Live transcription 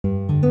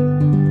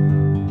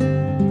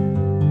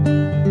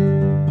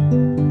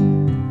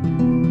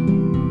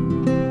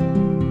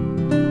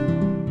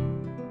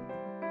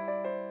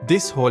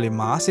This Holy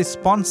Mass is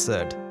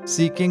sponsored,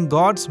 seeking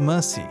God's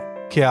mercy,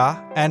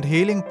 care and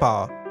healing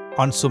power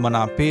on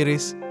Sumana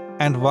Peris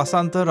and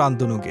Vasanta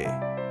Randunuge.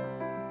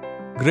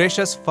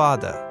 Gracious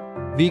Father,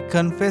 we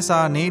confess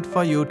our need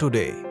for you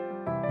today.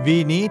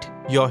 We need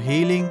your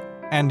healing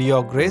and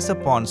your grace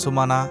upon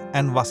Sumana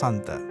and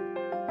Vasanta.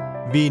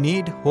 We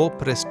need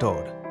hope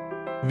restored.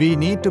 We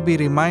need to be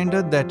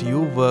reminded that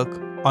you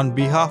work on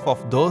behalf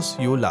of those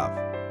you love,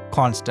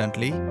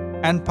 constantly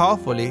and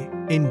powerfully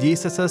in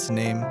Jesus'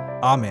 name.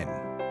 Amen.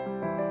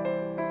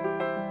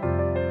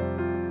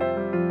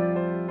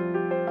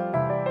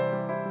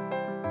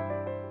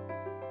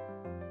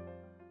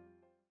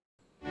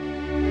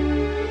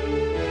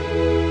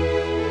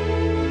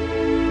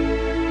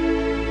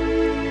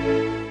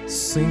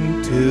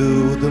 Sing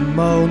to the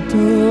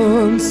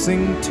mountains,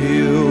 sing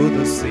to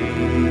the sea.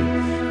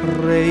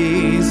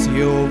 Raise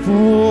your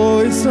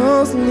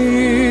voices,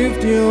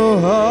 lift your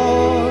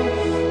heart.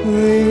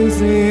 This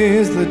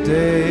is the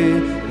day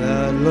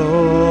that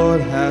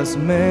Lord has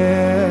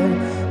made.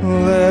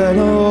 Let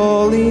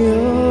all the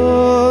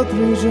earth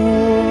rejoice.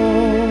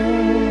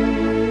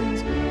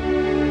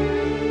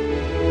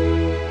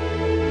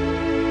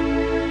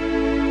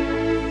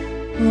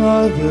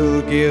 I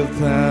will give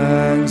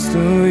thanks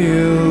to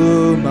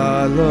you,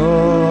 my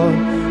Lord.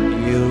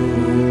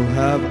 You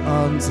have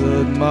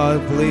answered my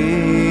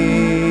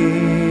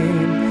plea.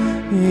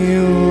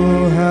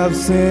 You have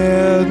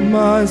saved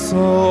my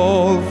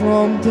soul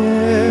from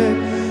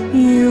death.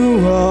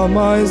 You are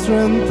my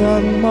strength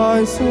and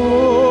my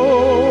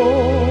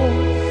soul.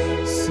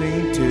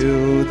 Sing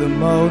to the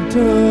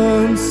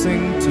mountains,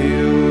 sing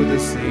to the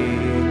sea.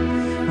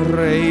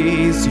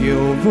 Raise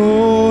your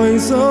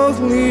voices,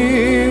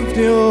 lift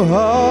your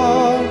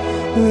heart.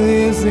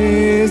 This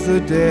is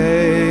the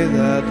day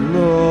that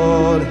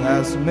Lord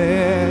has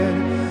made.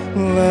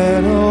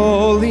 Let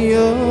all the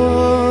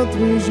earth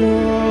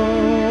rejoice.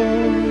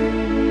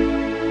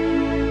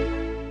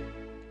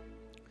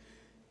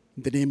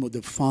 In the name of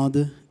the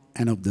Father,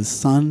 and of the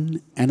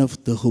Son, and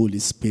of the Holy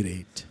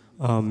Spirit.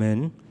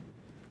 Amen.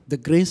 The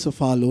grace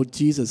of our Lord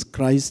Jesus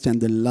Christ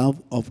and the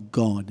love of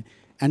God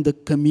and the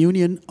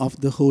communion of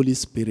the Holy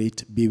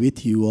Spirit be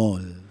with you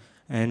all.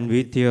 And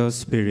with your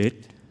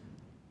spirit.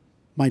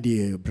 My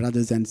dear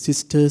brothers and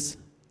sisters,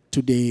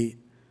 today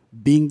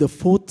being the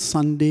fourth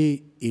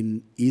Sunday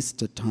in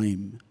Easter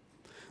time,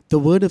 the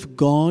Word of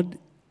God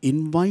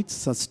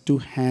invites us to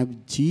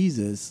have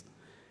Jesus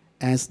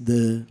as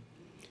the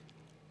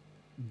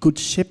Good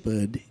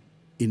Shepherd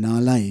in our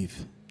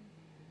life.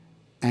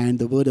 And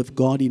the Word of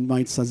God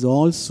invites us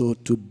also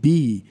to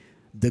be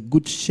the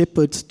good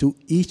shepherds to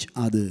each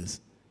other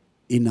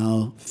in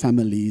our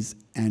families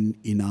and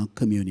in our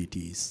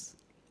communities.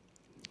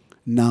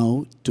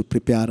 Now, to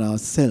prepare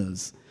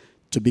ourselves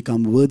to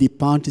become worthy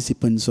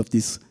participants of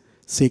these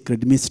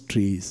sacred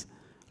mysteries,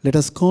 let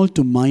us call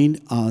to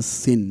mind our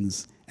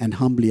sins and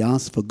humbly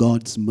ask for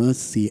God's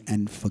mercy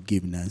and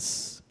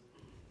forgiveness.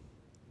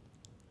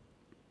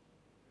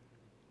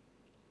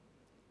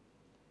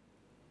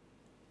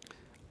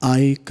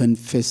 I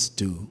confess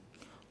to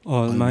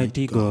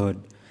Almighty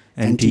God,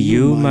 and to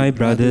you, my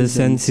brothers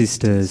and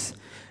sisters,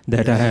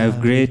 that I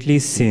have greatly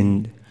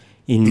sinned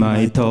in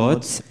my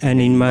thoughts and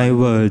in my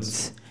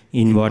words,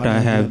 in what I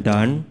have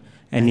done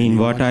and in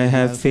what I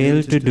have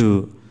failed to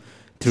do,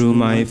 through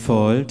my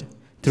fault,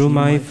 through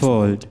my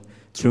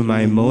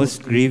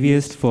most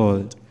grievous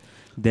fault.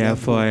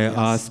 Therefore I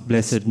ask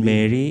Blessed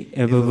Mary,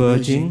 ever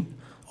Virgin,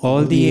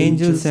 all the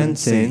angels and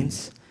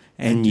saints,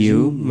 and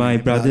you, my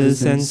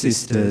brothers and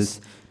sisters,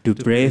 to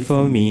pray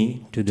for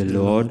me to the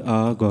Lord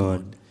our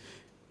God.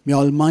 May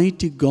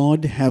Almighty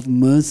God have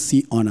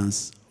mercy on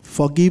us,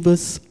 forgive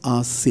us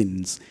our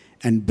sins,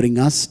 and bring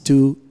us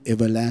to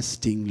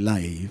everlasting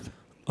life.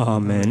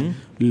 Amen.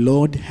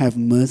 Lord, have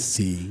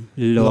mercy.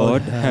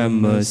 Lord, have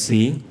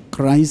mercy.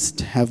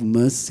 Christ, have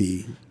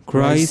mercy.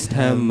 Christ,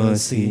 have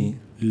mercy.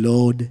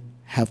 Lord,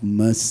 have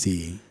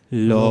mercy.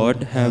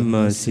 Lord, have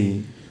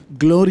mercy.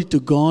 Glory to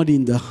God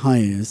in the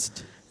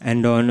highest,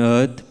 and on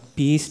earth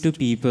peace to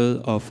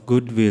people of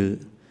good will.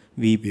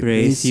 We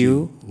praise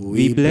you,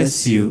 we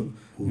bless you,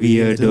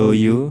 we adore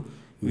you,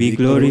 we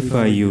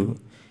glorify you.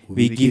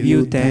 We give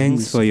you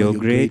thanks for your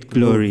great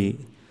glory.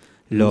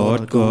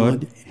 Lord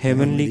God,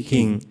 Heavenly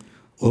King,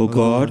 O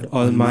God,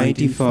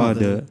 Almighty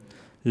Father,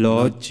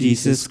 Lord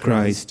Jesus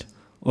Christ,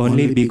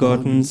 only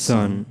begotten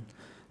Son,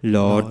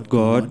 Lord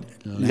God,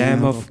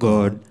 Lamb of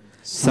God,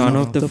 Son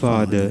of the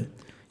Father,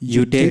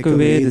 you take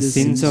away the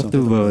sins of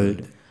the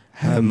world.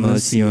 Have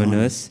mercy on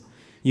us.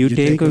 You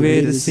take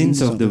away the sins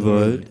of the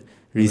world.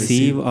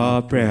 Receive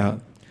our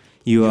prayer.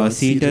 You are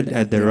seated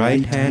at the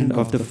right hand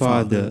of the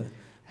Father.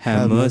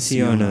 Have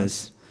mercy on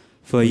us.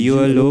 For you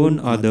alone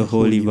are the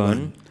Holy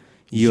One.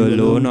 You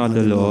alone are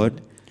the Lord.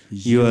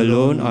 You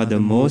alone are the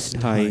Most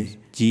High,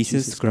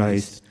 Jesus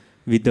Christ,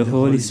 with the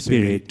Holy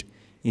Spirit,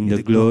 in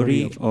the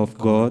glory of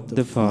God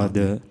the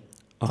Father.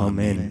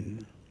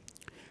 Amen.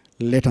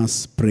 Let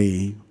us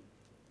pray.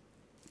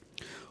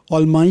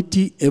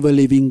 Almighty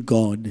ever-living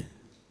God,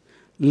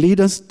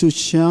 lead us to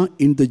share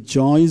in the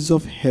joys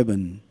of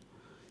heaven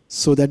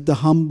so that the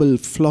humble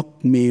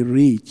flock may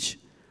reach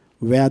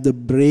where the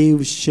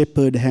brave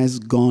shepherd has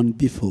gone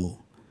before,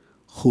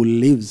 who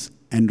lives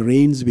and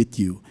reigns with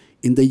you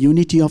in the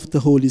unity of the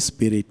Holy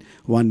Spirit,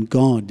 one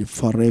God,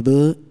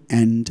 forever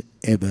and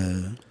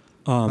ever.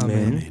 Amen.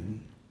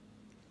 Amen.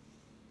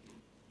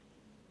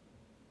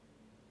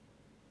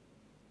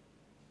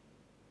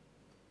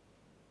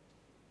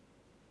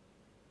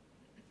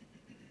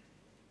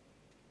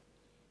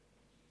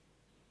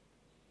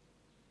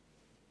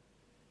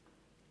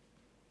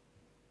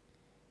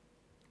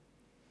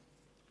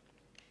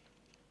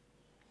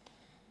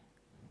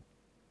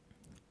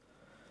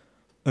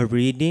 A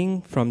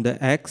reading from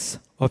the Acts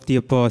of the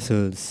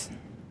Apostles.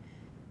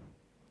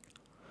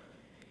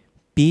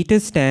 Peter,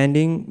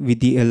 standing with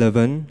the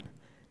 11,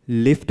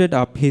 lifted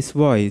up his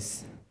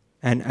voice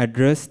and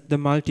addressed the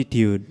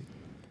multitude.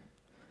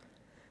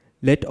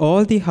 Let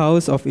all the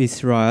house of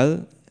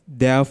Israel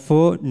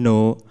therefore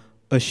know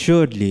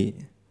assuredly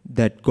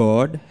that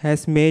God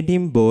has made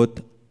him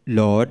both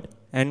Lord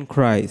and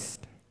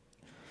Christ,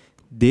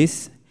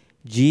 this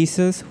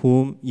Jesus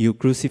whom you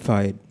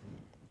crucified.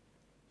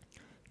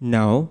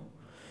 Now,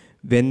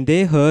 when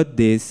they heard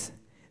this,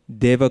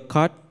 they were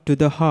cut to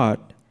the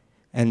heart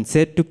and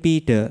said to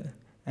Peter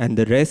and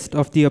the rest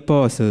of the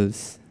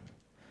apostles,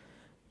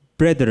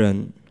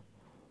 Brethren,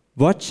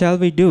 what shall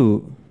we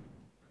do?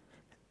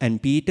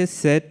 And Peter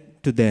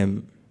said to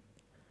them,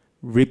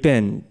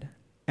 Repent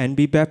and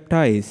be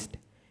baptized,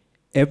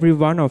 every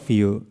one of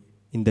you,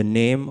 in the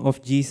name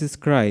of Jesus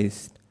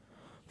Christ,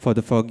 for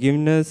the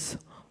forgiveness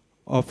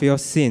of your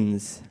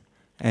sins,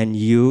 and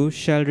you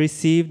shall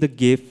receive the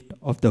gift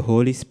of the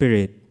Holy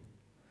Spirit.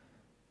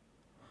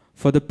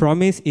 For the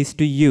promise is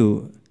to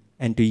you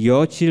and to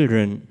your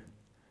children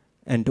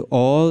and to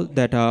all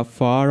that are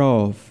far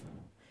off,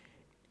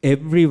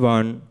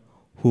 everyone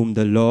whom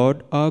the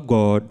Lord our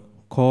God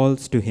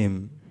calls to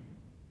him.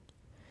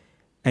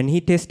 And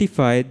he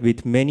testified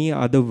with many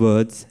other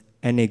words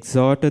and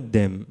exhorted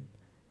them,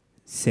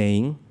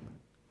 saying,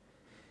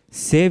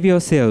 Save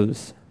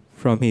yourselves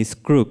from his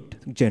crooked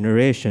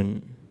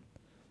generation.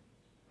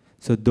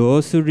 So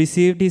those who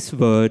received his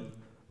word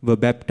were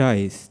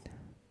baptized,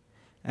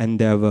 and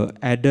there were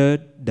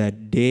added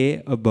that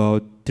day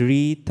about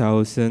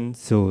 3,000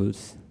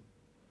 souls.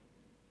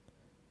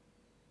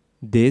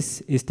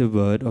 This is the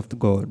word of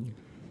God.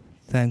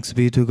 Thanks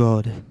be to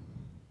God.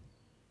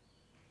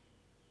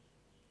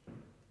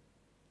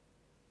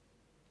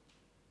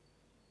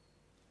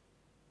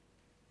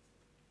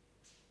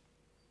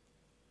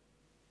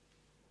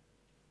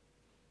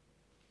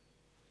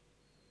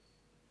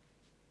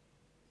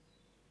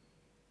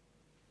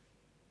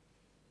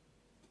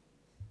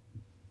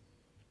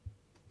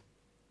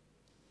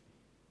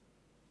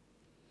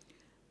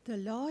 The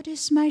Lord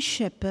is my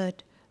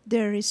shepherd,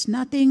 there is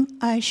nothing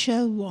I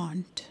shall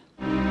want.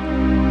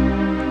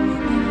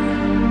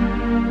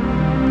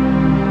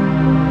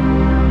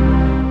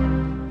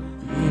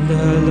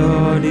 The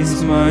Lord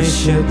is my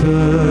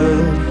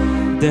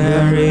shepherd,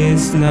 there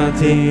is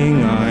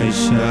nothing I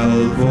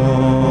shall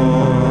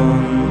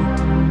want.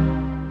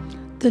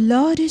 The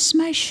Lord is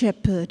my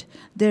shepherd,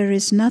 there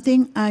is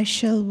nothing I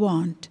shall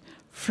want.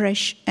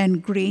 Fresh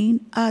and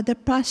green are the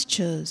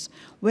pastures,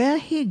 where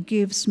he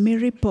gives me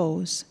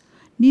repose.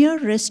 Near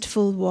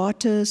restful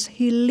waters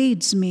he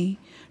leads me,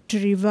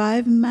 to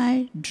revive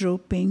my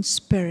drooping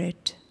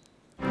spirit.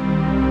 The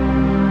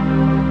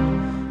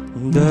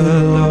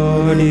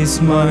Lord is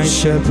my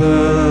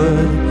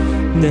shepherd,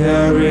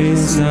 there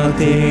is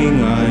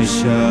nothing I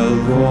shall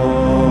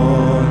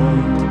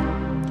want.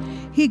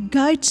 He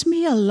guides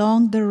me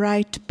along the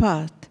right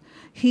path.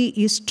 He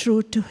is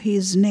true to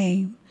his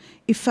name.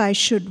 If I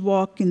should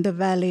walk in the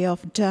valley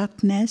of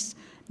darkness,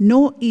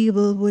 no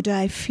evil would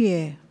I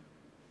fear.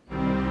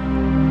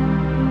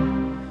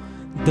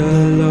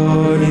 The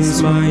Lord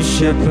is my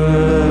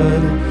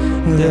shepherd,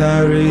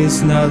 there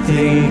is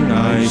nothing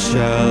I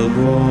shall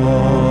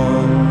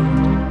want.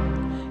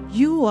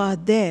 You are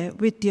there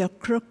with your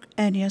crook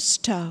and your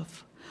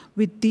staff.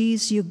 With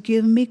these you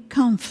give me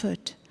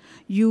comfort.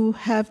 You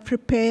have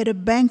prepared a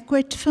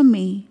banquet for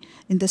me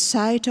in the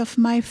sight of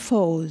my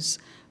foes.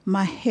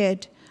 My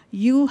head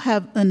you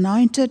have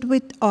anointed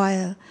with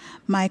oil.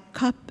 My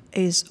cup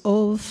is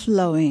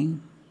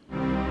overflowing.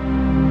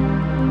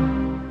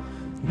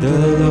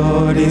 The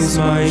Lord is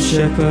my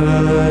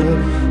shepherd,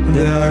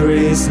 there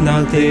is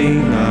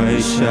nothing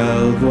I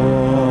shall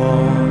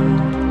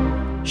want.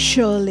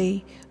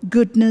 Surely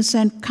goodness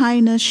and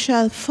kindness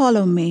shall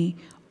follow me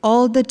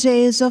all the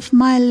days of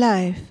my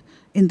life.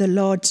 In the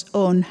Lord's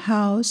own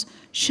house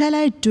shall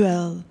I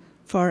dwell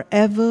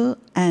forever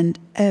and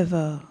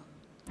ever.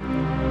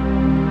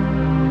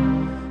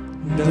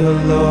 The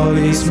Lord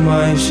is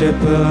my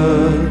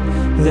shepherd,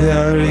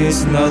 there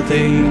is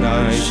nothing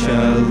I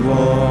shall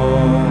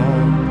want.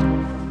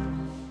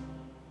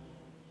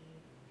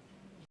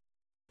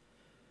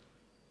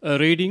 A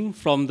reading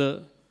from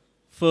the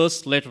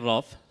first letter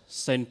of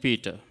St.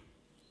 Peter.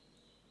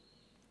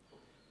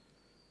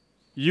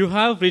 You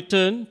have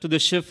returned to the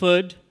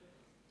shepherd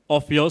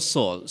of your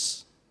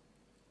souls.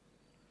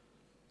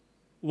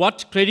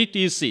 what credit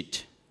is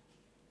it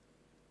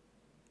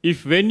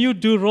if when you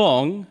do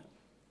wrong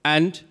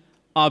and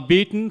are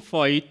beaten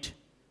for it,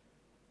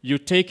 you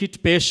take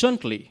it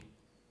patiently?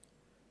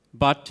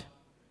 But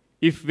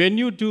if when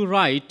you do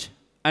right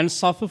and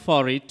suffer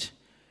for it,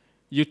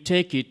 you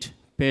take it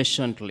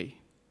patiently.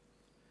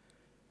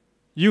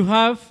 You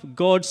have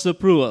God's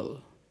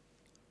approval,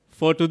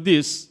 for to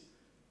this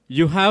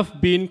you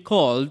have been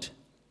called,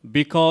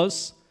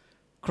 because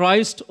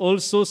Christ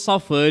also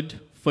suffered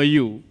for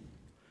you,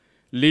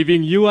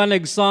 leaving you an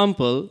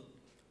example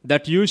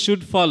that you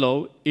should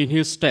follow in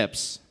his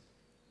steps.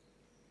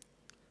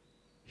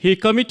 He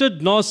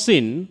committed no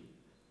sin,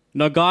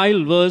 no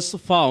guile was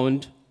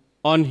found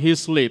on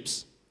his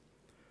lips.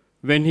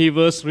 When he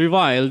was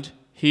reviled,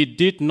 he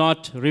did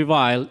not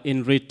revile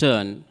in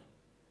return.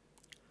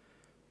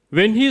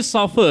 When he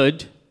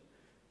suffered,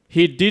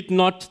 he did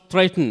not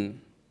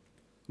threaten,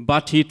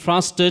 but he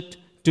trusted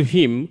to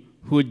him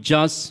who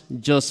judges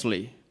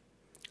justly.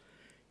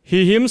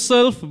 He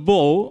himself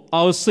bore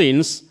our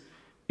sins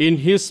in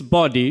his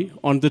body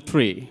on the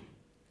tree,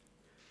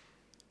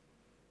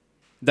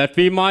 that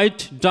we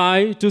might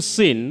die to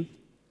sin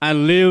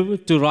and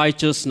live to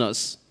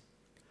righteousness.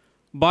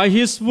 By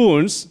his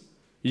wounds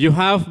you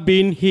have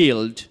been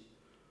healed,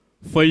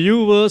 for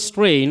you were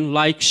straying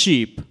like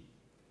sheep,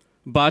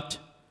 but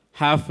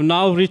have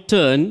now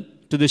returned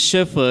to the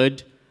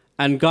shepherd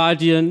and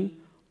guardian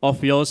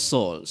of your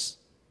souls.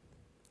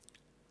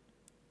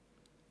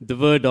 The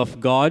word of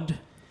God.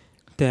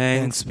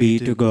 Thanks be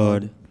to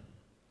God.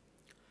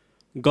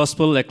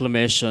 Gospel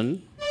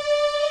acclamation.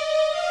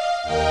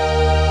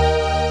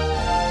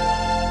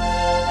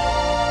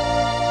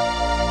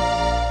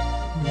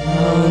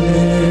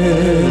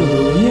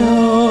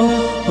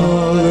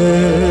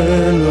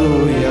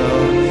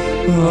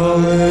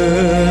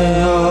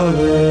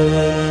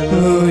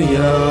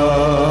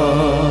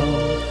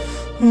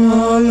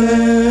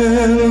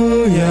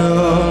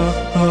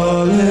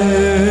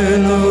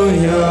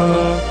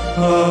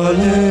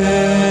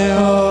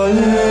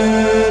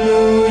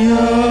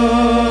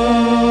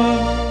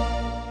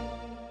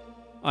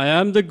 I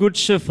am the good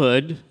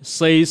shepherd,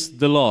 says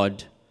the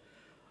Lord.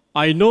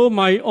 I know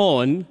my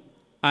own,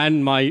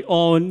 and my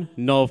own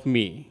know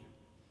me.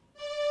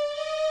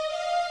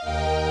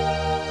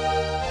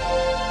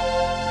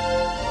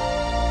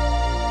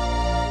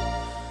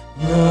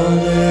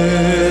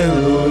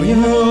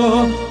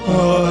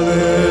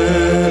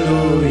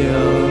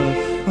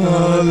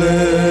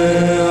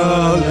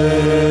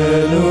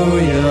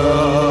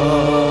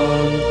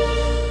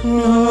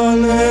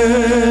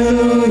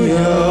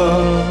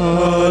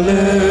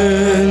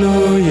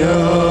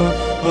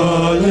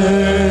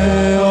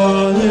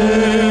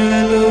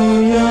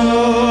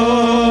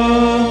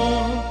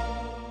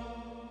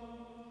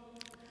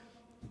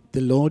 The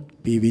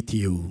Lord be with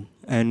you.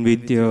 And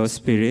with your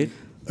spirit.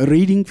 A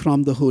reading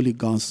from the Holy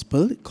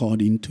Gospel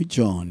according to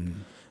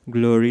John.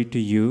 Glory to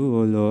you,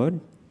 O Lord.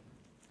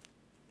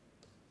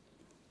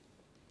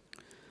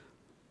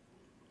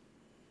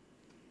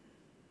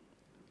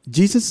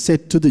 Jesus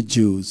said to the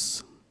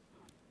Jews,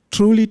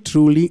 "Truly,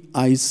 truly,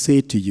 I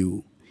say to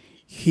you,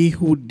 he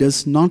who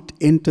does not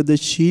enter the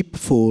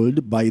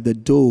sheepfold by the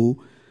door,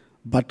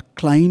 but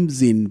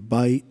climbs in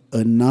by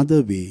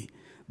another way,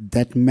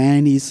 that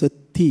man is a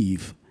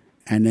thief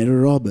and a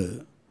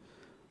robber.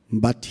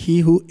 But he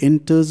who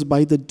enters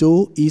by the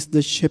door is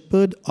the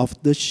shepherd of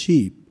the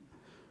sheep.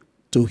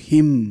 To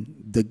him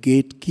the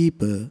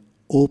gatekeeper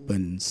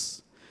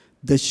opens.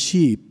 The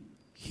sheep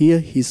hear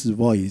his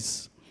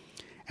voice,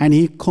 and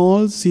he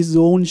calls his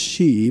own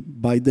sheep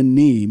by the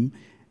name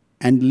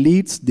and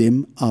leads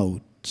them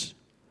out.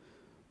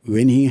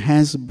 When he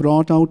has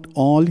brought out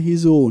all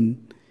his own,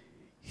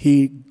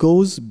 he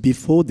goes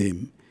before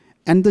them,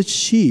 and the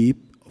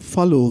sheep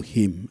follow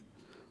him,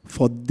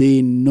 for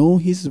they know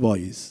his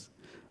voice.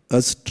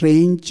 A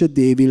stranger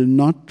they will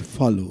not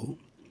follow,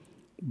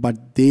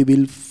 but they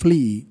will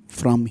flee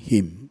from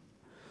him,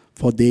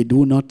 for they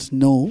do not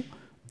know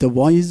the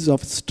voice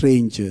of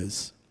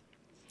strangers."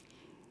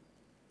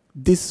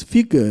 This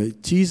figure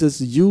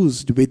Jesus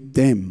used with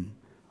them,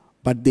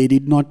 but they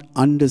did not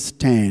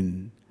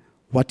understand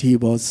what he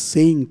was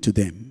saying to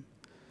them.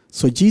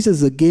 So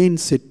Jesus again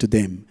said to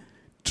them,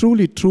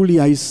 "Truly, truly,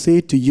 I say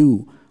to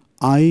you,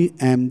 I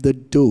am the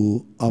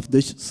door of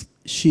the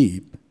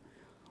sheep.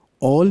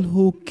 All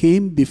who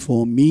came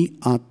before me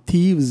are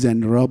thieves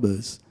and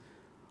robbers,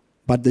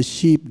 but the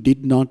sheep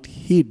did not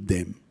heed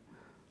them.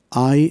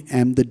 I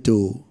am the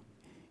door.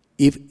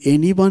 If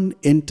anyone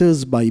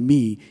enters by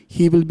me,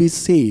 he will be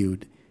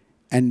saved,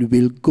 and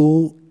will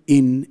go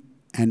in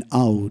and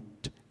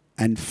out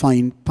and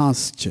find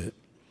pasture.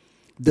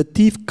 The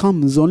thief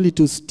comes only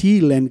to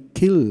steal and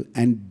kill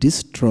and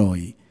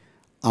destroy.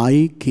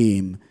 I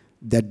came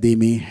that they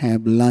may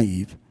have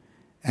life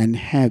and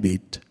have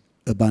it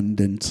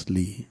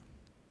abundantly."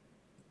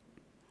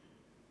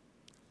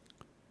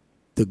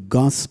 The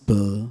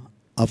Gospel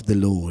of the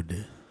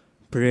Lord.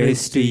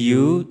 Praise to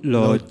you,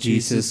 Lord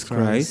Jesus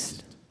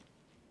Christ.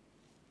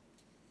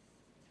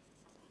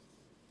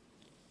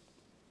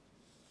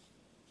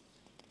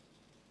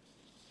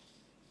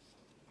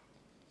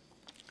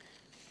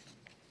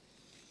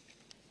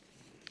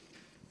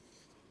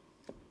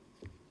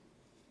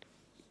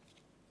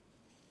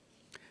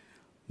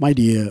 My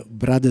dear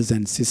brothers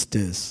and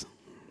sisters,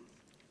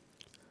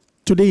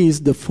 today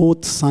is the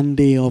fourth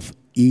Sunday of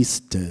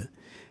Easter,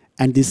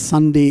 and this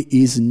Sunday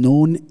is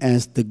known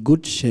as the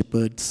Good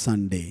Shepherd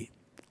Sunday.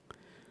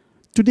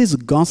 Today's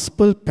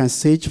gospel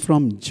passage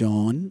from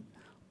John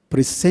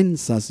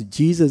presents us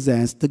Jesus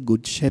as the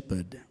Good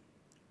Shepherd.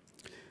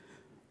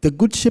 The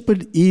Good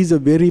Shepherd is a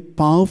very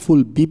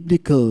powerful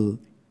biblical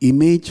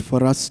image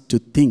for us to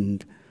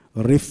think,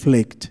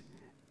 reflect,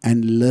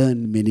 and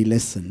learn many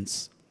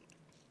lessons.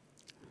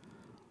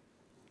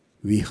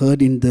 We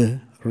heard in the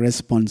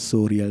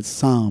responsorial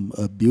psalm,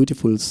 a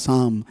beautiful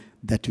psalm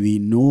that we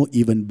know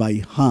even by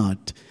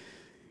heart.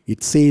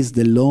 It says,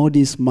 "The Lord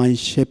is my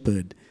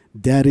shepherd,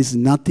 there is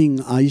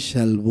nothing I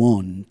shall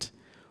want.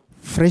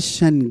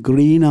 Fresh and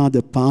green are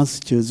the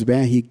pastures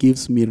where he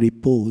gives me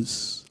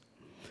repose."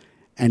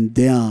 And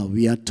there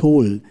we are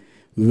told,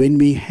 when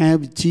we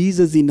have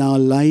Jesus in our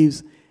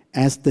lives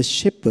as the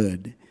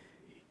shepherd,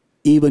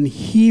 even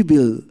he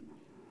will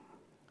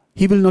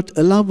not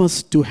allow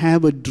us to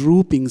have a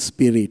drooping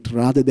spirit.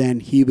 Rather than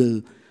he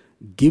will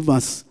give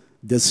us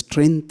the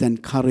strength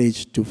and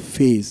courage to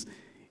face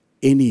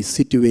any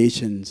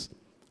situations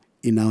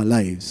in our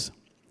lives.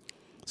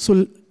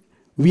 So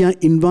we are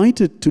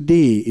invited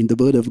today in the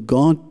Word of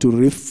God to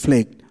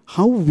reflect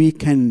how we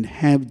can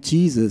have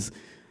Jesus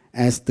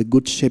as the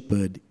Good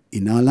Shepherd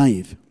in our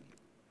life.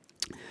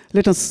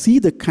 Let us see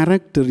the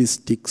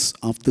characteristics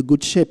of the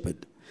Good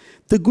Shepherd.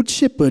 The Good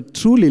Shepherd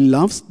truly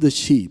loves the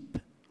sheep.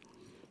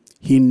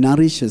 He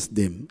nourishes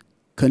them,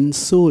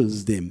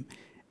 consoles them,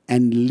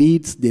 and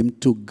leads them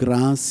to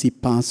grassy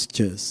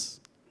pastures.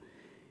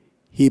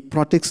 He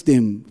protects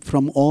them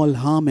from all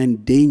harm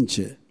and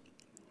danger.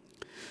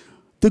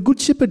 The Good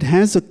Shepherd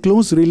has a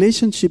close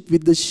relationship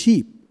with the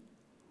sheep.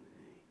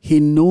 He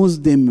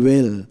knows them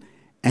well,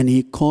 and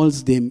he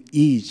calls them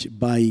each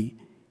by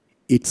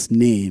its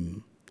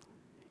name.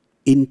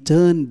 In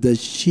turn, the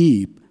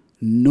sheep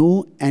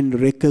know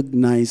and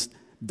recognize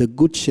the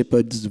Good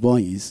Shepherd's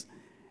voice,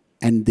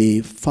 and they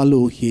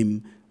follow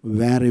him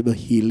wherever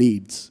he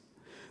leads.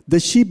 The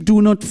sheep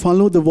do not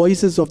follow the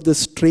voices of the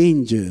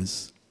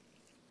strangers.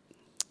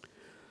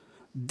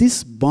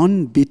 This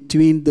bond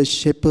between the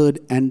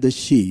shepherd and the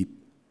sheep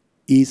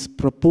is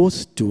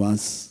proposed to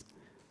us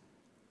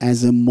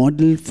as a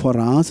model for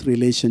our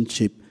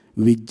relationship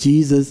with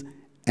Jesus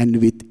and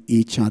with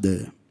each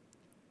other.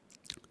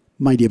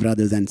 My dear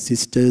brothers and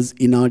sisters,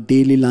 in our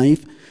daily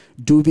life,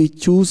 do we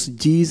choose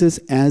Jesus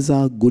as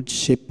our Good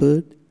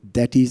Shepherd,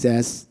 that is,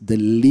 as the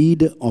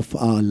leader of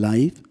our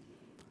life?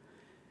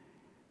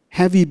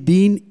 Have we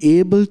been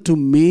able to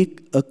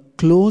make a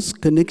close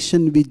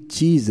connection with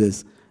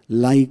Jesus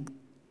like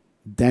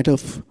that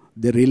of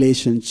the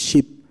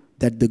relationship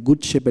that the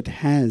Good Shepherd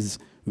has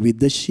with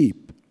the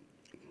sheep?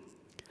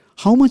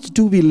 How much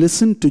do we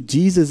listen to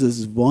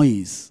Jesus'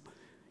 voice,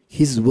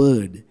 his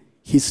word,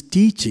 his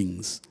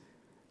teachings,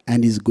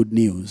 and his good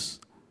news?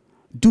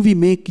 Do we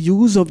make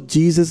use of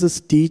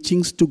Jesus'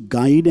 teachings to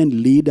guide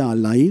and lead our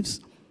lives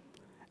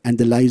and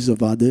the lives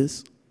of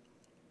others?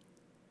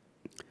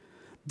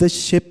 The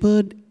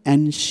shepherd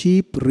and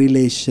sheep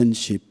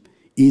relationship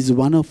is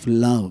one of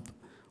love,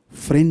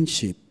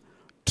 friendship,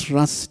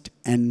 trust,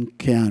 and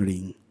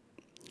caring.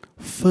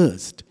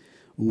 First,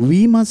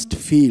 we must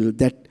feel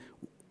that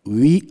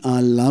we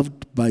are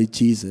loved by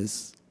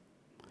Jesus.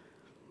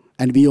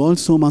 And we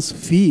also must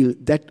feel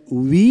that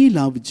we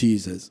love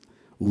Jesus,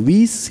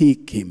 we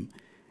seek him,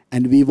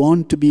 and we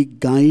want to be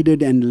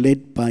guided and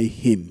led by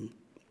him.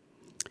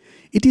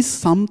 It is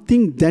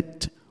something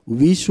that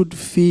we should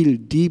feel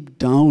deep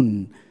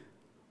down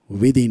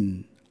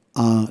within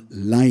our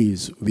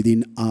lives,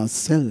 within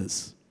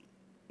ourselves.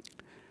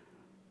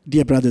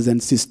 Dear brothers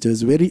and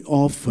sisters, very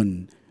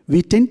often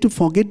we tend to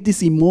forget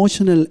this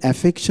emotional,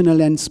 affectional,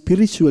 and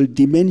spiritual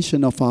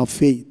dimension of our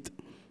faith.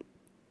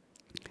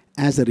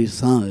 As a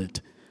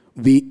result,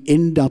 we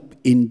end up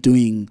in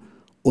doing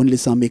only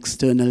some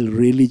external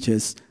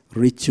religious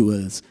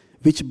rituals,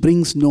 which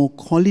brings no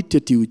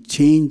qualitative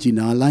change in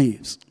our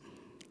lives.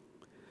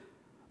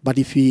 But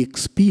if we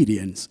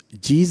experience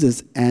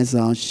Jesus as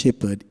our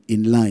shepherd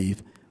in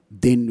life,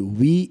 then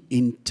we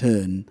in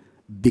turn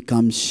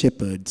become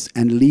shepherds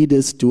and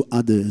leaders to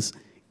others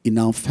in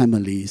our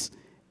families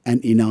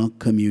and in our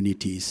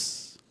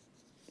communities.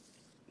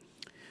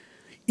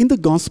 In the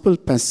gospel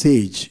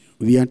passage,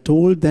 we are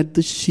told that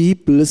the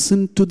sheep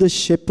listen to the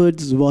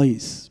shepherd's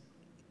voice.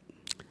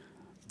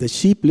 The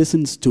sheep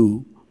listen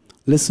to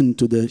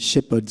the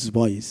shepherd's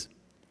voice.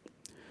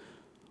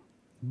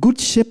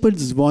 Good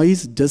shepherd's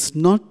voice does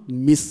not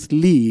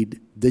mislead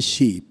the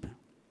sheep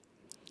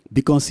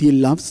because he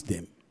loves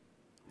them.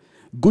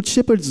 Good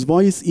shepherd's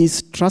voice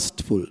is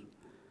trustful,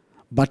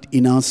 but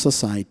in our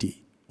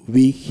society,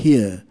 we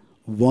hear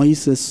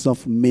voices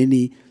of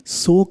many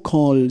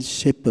so-called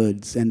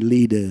shepherds and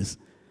leaders,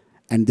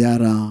 and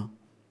there are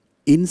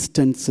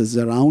instances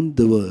around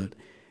the world,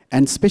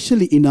 and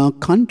especially in our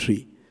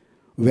country,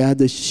 where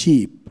the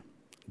sheep,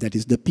 that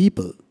is the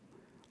people,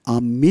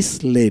 are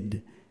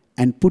misled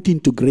and put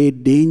into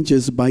great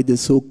dangers by the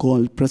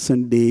so-called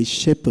present-day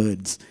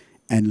shepherds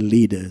and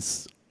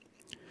leaders.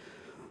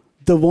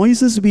 The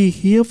voices we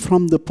hear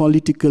from the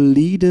political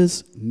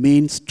leaders,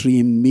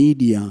 mainstream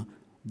media,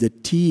 the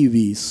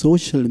TV,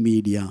 social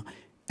media,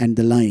 and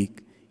the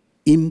like,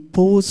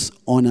 impose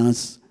on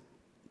us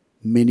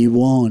many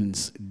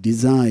wants,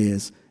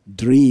 desires,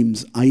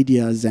 dreams,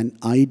 ideas, and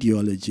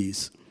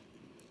ideologies.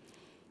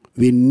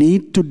 We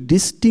need to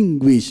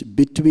distinguish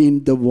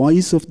between the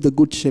voice of the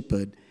Good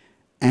Shepherd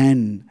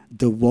and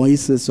the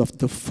voices of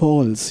the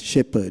false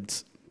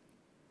shepherds.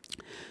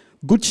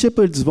 Good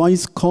Shepherd's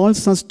voice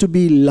calls us to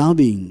be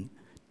loving,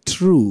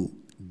 true,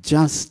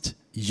 just,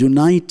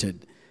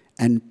 united,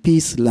 and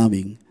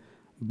peace-loving.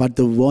 But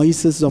the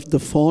voices of the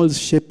false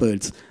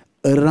shepherds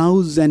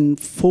arouse and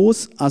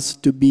force us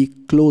to be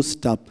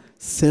closed up,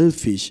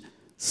 selfish,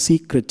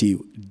 secretive,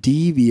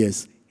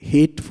 devious,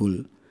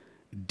 hateful,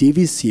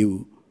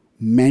 divisive,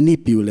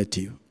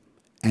 manipulative,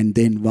 and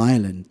then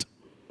violent.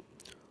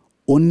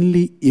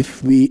 Only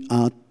if we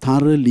are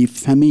thoroughly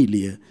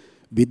familiar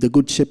with the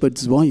Good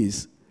Shepherd's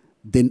voice,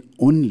 then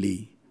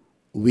only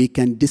we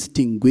can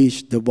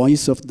distinguish the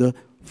voice of the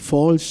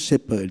false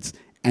shepherds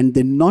and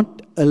then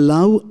not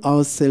allow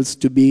ourselves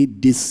to be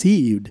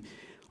deceived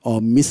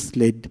or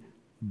misled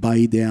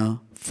by their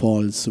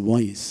false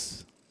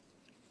voice.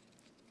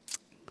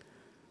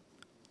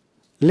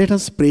 Let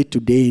us pray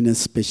today in a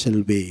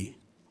special way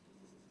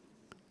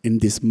in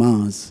this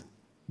Mass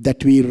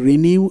that we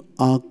renew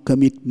our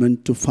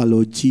commitment to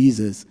follow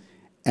Jesus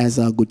as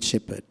our Good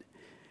Shepherd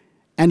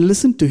and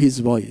listen to his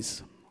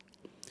voice.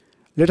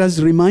 Let us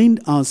remind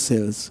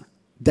ourselves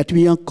that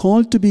we are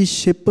called to be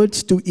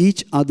shepherds to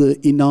each other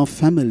in our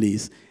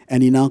families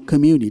and in our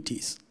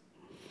communities.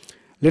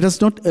 Let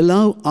us not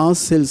allow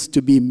ourselves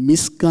to be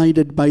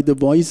misguided by the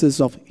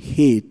voices of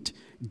hate,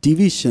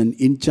 division,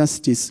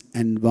 injustice,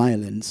 and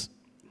violence.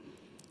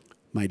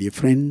 My dear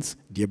friends,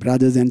 dear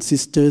brothers and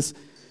sisters,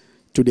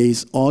 today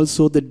is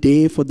also the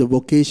day for the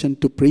vocation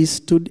to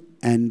priesthood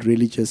and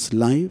religious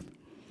life.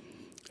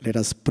 Let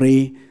us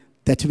pray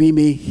that we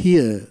may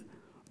hear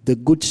the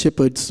Good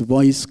Shepherd's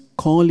voice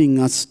calling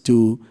us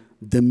to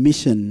the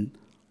mission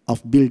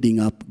of building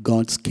up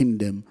God's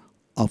kingdom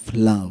of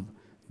love,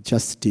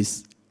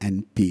 justice,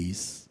 and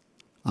peace.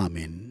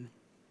 Amen.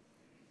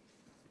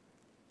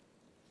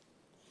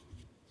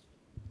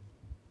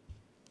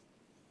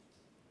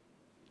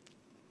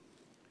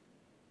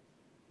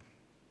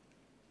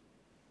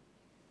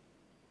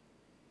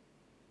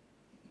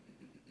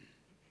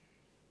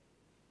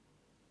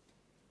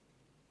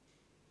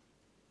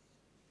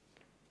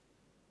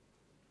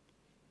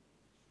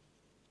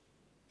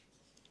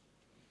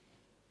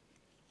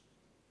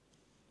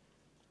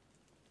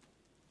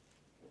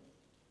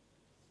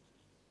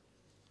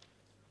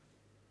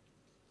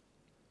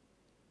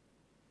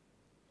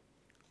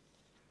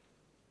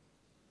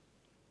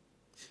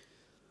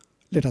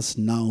 Let us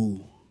now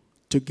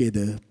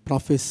together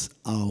profess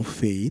our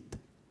faith.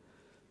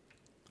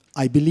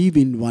 I believe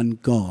in one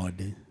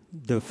God,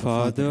 the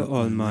Father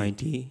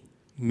Almighty,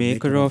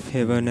 maker of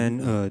heaven and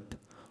earth,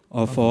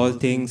 of all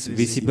things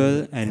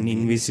visible and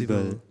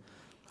invisible.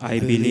 I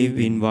believe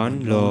in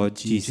one Lord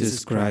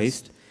Jesus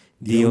Christ,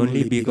 the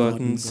only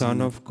begotten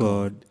Son of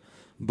God,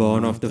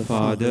 born of the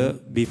Father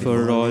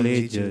before all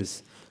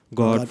ages,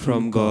 God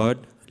from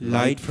God,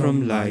 light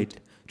from light,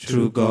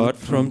 true God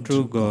from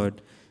true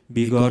God,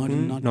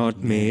 begotten,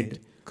 not made,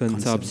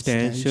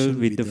 consubstantial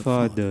with the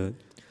Father.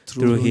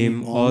 Through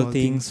him all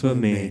things were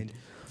made.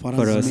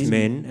 For us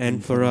men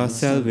and for our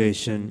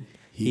salvation,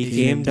 he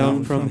came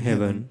down from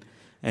heaven,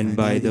 and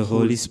by the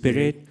Holy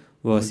Spirit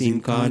was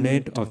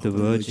incarnate of the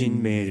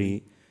Virgin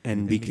Mary,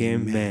 and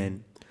became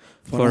man.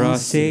 For our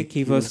sake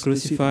he was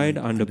crucified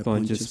under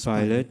Pontius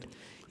Pilate.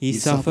 He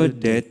suffered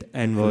death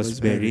and was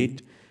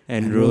buried,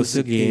 and rose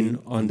again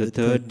on the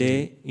third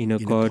day in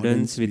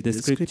accordance with the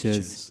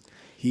Scriptures.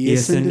 He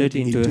ascended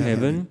into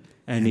heaven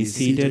and is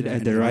seated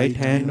at the right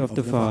hand of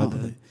the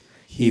Father.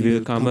 He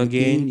will come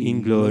again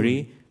in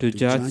glory to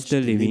judge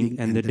the living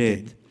and the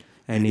dead,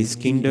 and his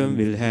kingdom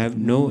will have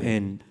no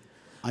end.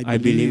 I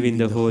believe in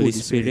the Holy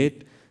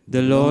Spirit,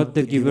 the Lord,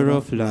 the giver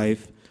of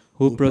life,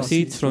 who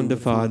proceeds from the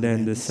Father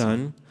and the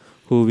Son,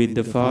 who with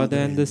the Father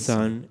and the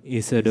Son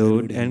is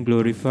adored and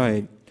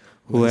glorified,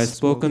 who has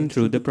spoken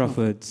through the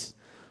prophets.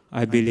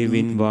 I believe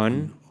in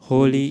one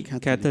holy,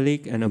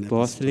 Catholic, and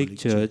Apostolic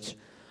Church.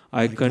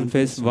 I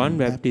confess one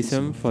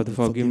baptism for the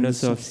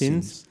forgiveness of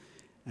sins,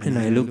 and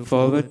I look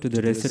forward to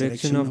the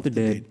resurrection of the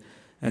dead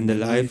and the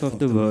life of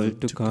the world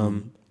to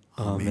come.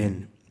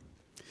 Amen.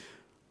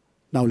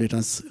 Now let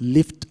us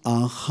lift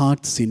our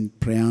hearts in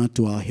prayer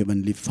to our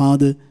Heavenly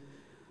Father,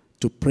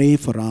 to pray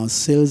for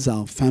ourselves,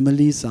 our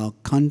families, our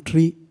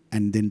country,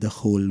 and then the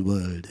whole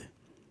world.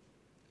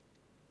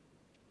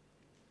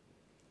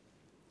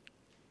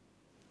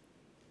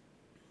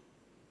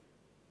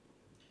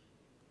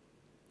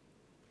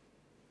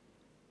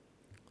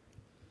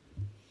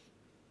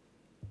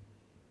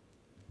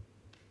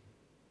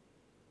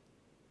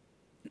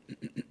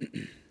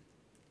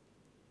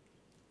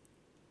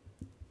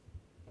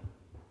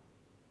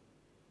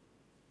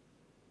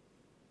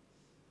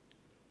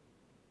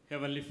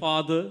 Heavenly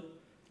Father,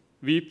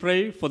 we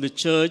pray for the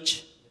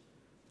Church,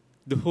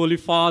 the Holy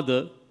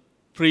Father,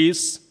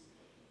 priests,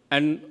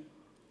 and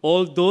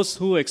all those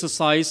who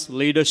exercise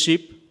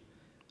leadership,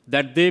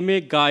 that they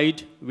may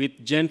guide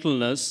with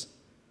gentleness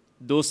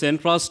those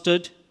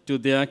entrusted to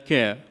their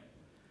care.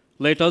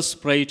 Let us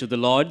pray to the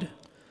Lord.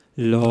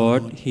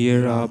 Lord,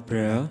 hear our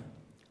prayer.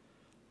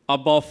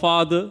 Abba,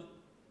 Father,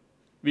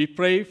 we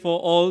pray for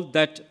all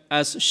that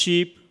as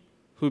sheep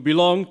who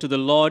belong to the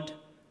Lord,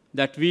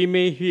 that we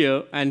may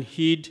hear and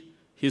heed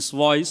his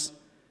voice,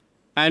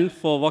 and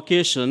for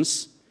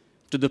vocations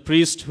to the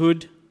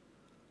priesthood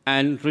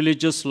and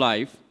religious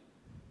life.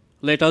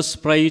 Let us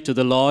pray to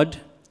the Lord.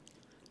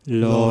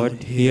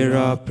 Lord, hear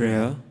our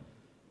prayer.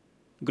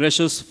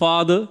 Gracious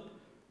Father,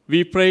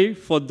 we pray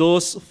for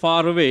those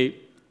far away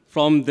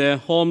from their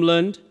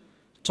homeland,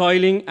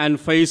 toiling and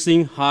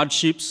facing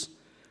hardships,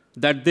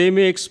 that they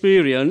may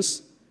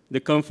experience the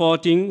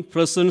comforting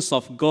presence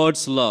of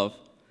God's love.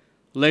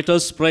 Let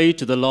us pray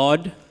to the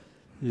Lord.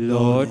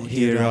 Lord,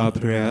 hear our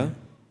prayer.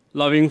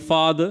 Loving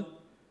Father,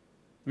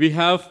 we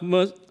have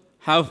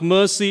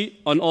mercy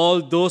on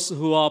all those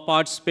who are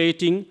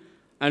participating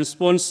and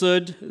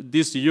sponsored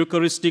this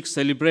Eucharistic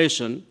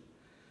celebration.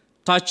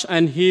 Touch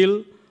and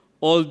heal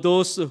all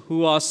those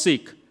who are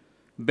sick,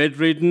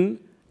 bedridden,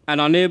 and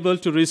unable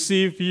to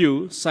receive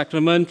you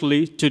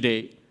sacramentally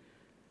today.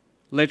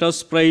 Let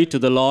us pray to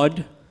the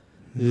Lord.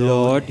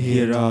 Lord,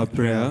 hear our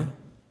prayer.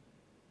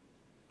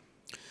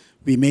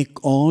 We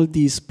make all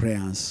these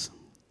prayers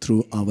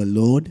through our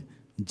Lord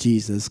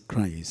Jesus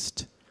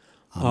Christ.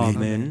 Amen.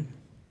 Amen.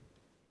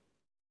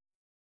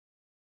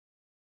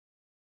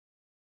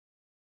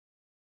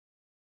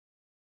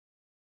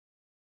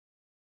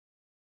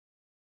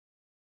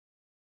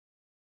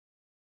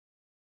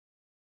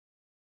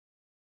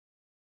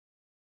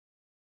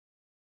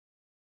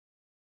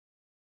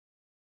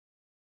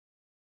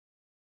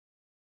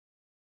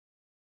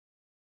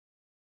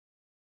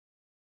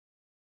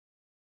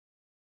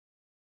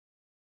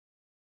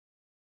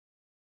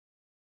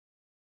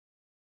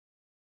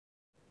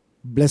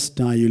 Blessed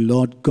are you,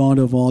 Lord God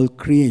of all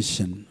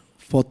creation,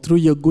 for through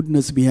your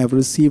goodness we have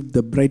received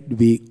the bread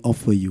we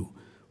offer you,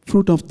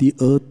 fruit of the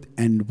earth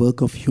and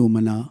work of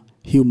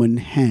human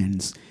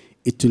hands.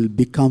 It will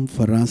become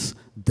for us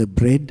the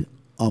bread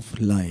of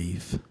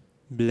life.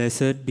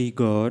 Blessed be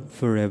God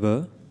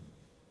forever.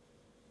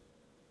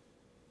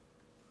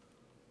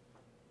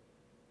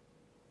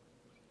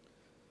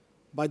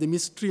 By the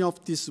mystery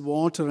of this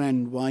water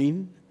and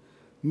wine,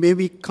 may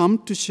we come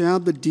to share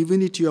the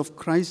divinity of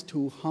Christ,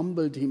 who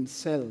humbled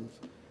himself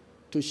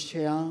to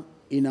share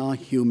in our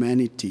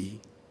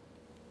humanity.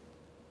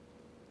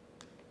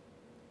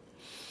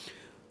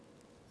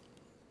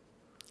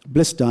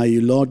 Blessed are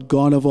you, Lord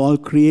God of all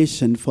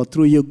creation, for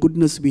through your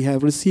goodness we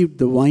have received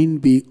the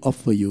wine we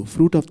offer you,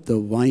 fruit of the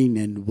vine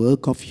and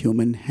work of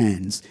human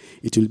hands.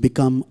 It will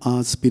become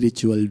our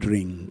spiritual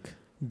drink.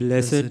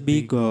 Blessed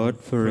be God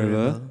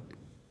forever.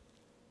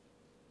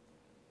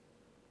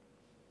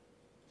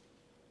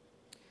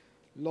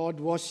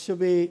 Lord, wash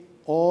away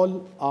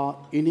all our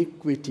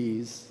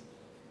iniquities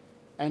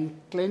and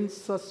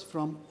cleanse us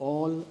from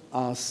all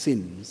our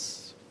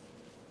sins.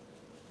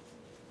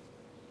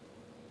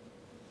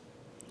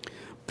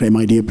 Pray,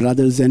 my dear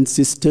brothers and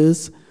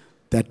sisters,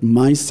 that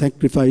my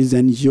sacrifice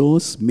and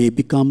yours may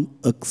become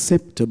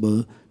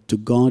acceptable to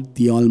God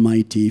the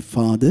Almighty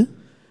Father.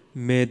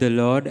 May the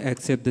Lord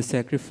accept the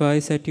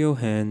sacrifice at your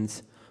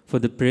hands for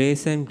the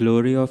praise and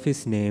glory of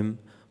his name,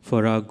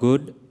 for our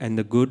good and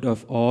the good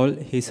of all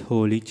his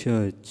holy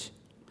church.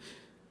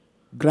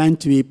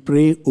 Grant, we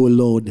pray, O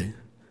Lord,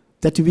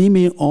 that we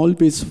may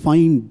always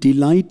find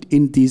delight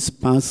in these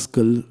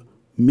paschal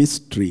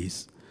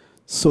mysteries,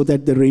 so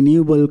that the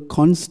renewal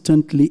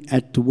constantly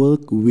at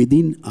work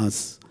within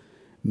us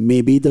may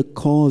be the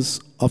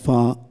cause of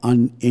our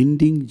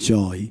unending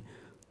joy,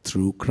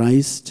 through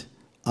Christ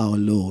our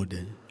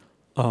Lord.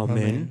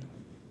 Amen.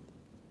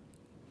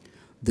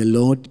 The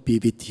Lord be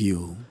with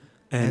you.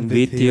 And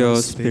with your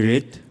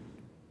spirit,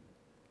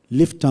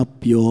 Lift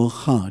up your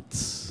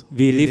hearts.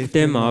 we lift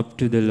them up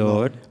to the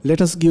Lord.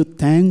 Let us give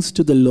thanks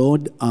to the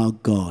Lord our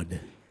God.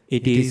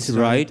 It is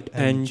right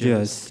and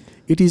just.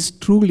 It is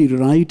truly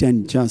right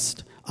and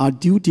just, our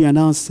duty and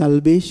our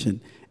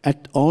salvation,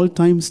 at all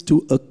times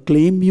to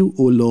acclaim you,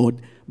 O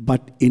Lord,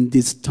 but in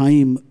this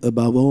time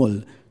above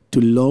all,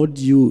 to laud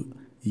you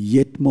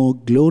yet more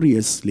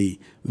gloriously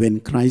when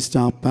Christ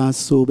our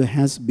Passover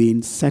has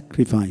been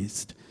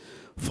sacrificed.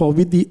 For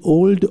with the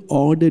old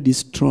order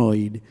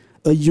destroyed,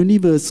 a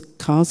universe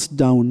cast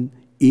down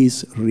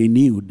is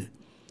renewed,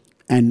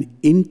 and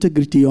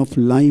integrity of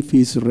life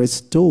is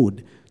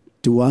restored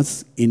to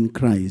us in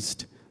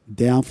Christ.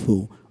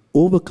 Therefore,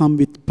 overcome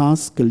with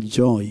paschal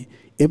joy,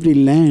 every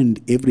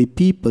land, every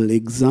people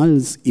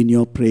exults in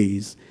your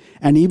praise,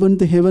 and even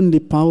the heavenly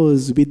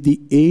powers with the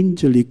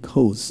angelic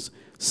hosts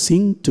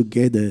sing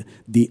together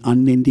the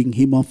unending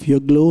hymn of your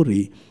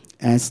glory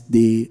as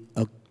they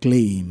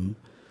acclaim.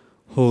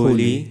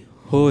 Holy,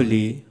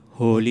 holy,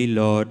 holy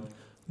Lord,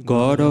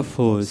 God of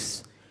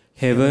hosts,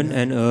 heaven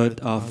and earth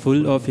are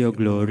full of your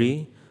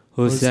glory.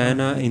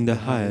 Hosanna in the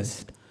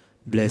highest.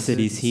 Blessed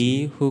is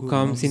he who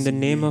comes in the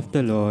name of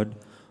the Lord.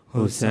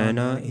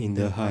 Hosanna in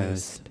the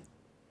highest.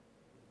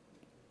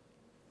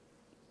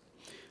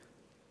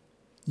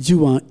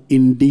 You are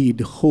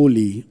indeed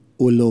holy,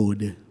 O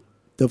Lord,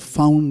 the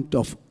fount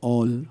of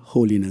all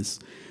holiness.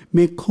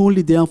 Make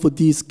holy, therefore,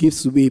 these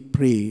gifts, we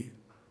pray,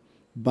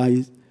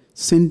 by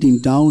sending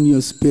down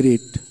your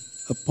Spirit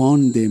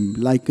upon them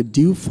like a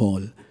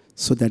dewfall,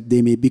 so that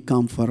they may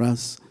become for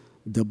us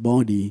the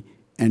body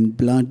and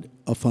blood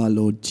of our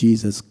Lord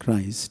Jesus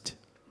Christ.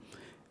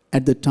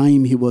 At the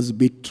time he was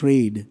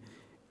betrayed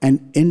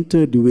and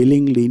entered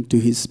willingly into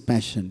his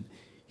passion,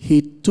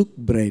 he took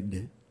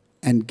bread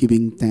and,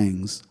 giving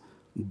thanks,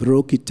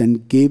 broke it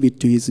and gave it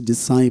to his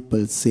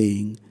disciples,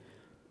 saying,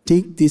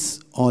 "Take this,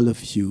 all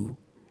of you,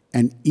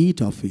 and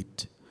eat of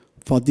it,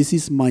 for this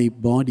is my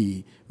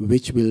body,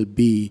 which will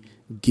be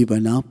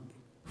given up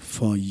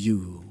for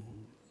you."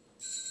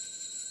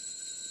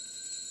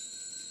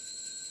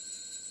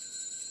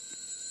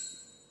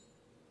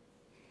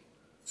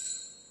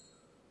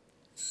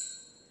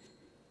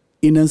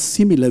 In a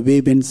similar way,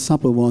 when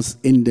supper was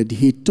ended,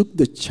 he took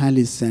the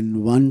chalice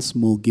and, once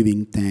more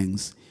giving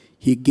thanks,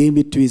 he gave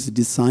it to his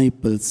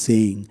disciples,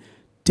 saying,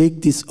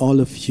 "Take this,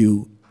 all of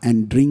you,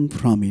 and drink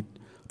from it,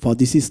 for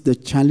this is the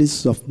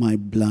chalice of my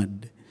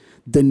blood,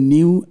 the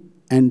new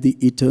and the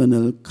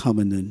eternal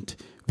covenant,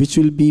 which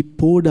will be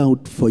poured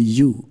out for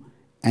you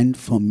and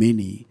for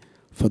many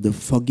for the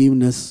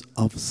forgiveness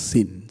of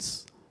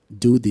sins.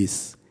 Do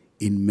this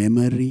in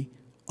memory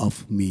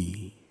of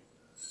me."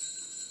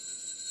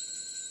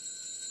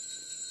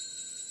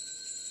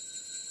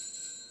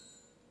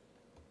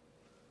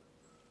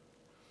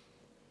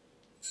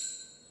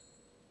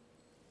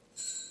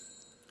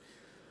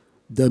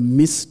 The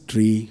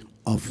mystery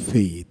of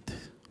faith.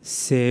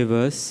 Save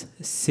us,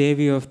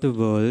 Saviour of the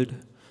world,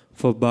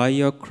 for by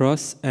your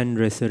cross and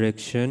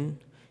resurrection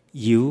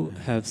you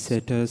have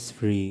set us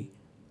free.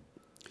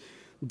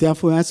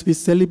 Therefore, as we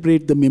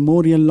celebrate the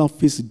memorial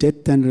of his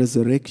death and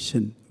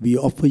resurrection, we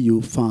offer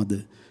you,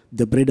 Father,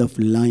 the bread of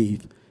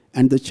life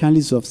and the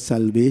chalice of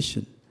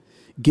salvation,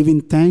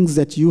 giving thanks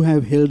that you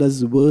have held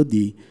us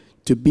worthy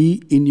to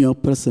be in your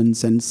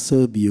presence and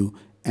serve you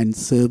and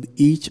serve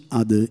each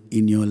other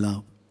in your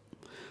love.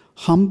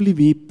 Humbly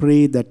we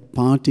pray that,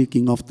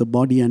 partaking of the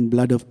body and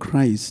blood of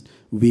Christ,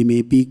 we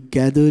may be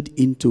gathered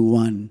into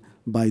one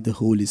by the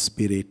Holy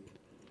Spirit.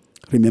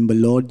 Remember,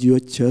 Lord, your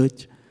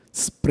church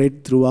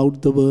spread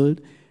throughout the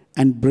world,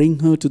 and bring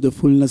her to the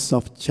fullness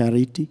of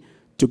charity,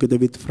 together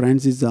with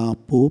Francis our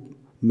Pope,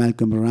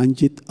 Malcolm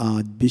Ranjit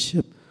our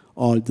Bishop,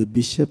 all the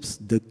bishops,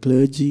 the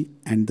clergy,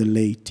 and the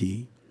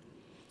laity.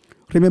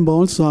 Remember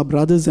also our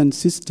brothers and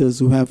sisters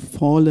who have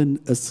fallen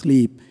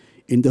asleep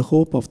in the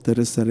hope of the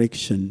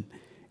resurrection,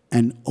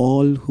 and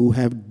all who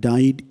have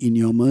died in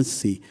your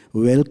mercy.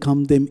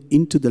 Welcome them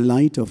into the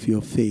light of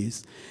your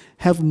face.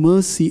 Have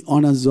mercy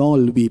on us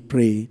all, we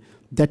pray,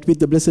 that with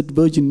the Blessed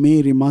Virgin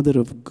Mary, Mother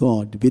of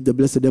God, with the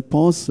blessed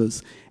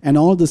apostles, and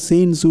all the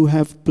saints who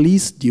have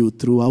pleased you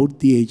throughout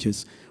the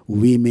ages,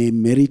 we may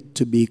merit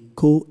to be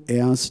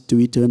co-heirs to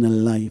eternal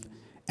life,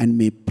 and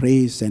may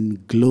praise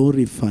and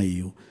glorify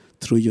you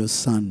through your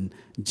Son,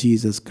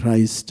 Jesus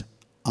Christ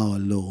our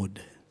Lord.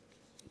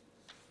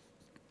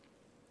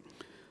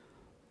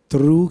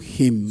 Through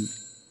him,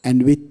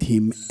 and with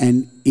him,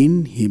 and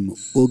in him,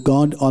 O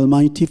God,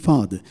 Almighty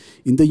Father,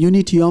 in the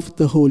unity of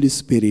the Holy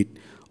Spirit,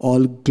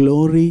 all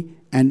glory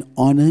and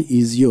honor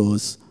is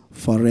yours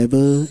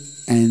forever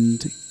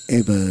and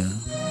ever.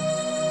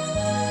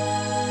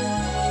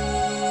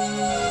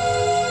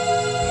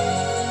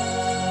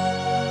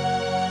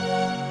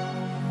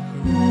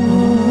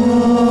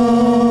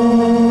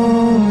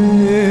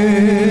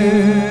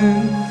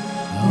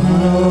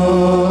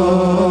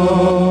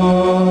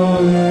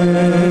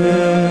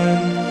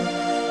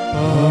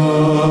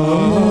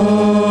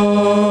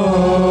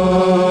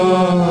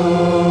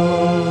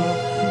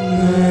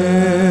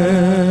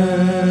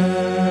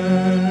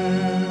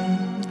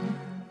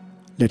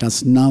 Let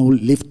us now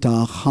lift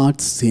our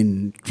hearts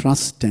in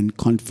trust and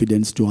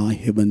confidence to our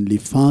Heavenly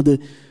Father.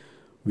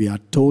 We are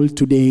told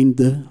today in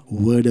the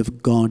Word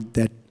of God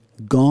that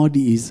God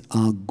is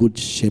our good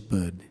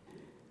shepherd.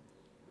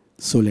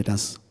 So let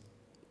us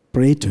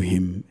pray to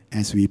him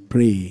as we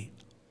pray,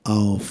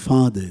 Our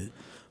Father,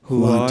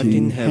 who art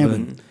in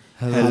heaven,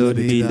 hallowed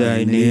be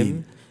thy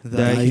name.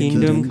 Thy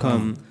kingdom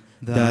come,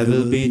 thy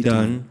will be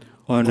done,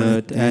 on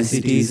earth as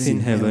it is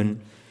in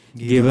heaven.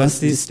 Give us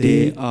this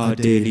day our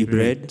daily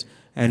bread,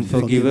 and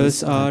forgive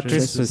us our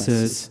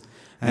trespasses,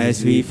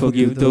 as we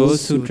forgive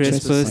those who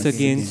trespass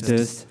against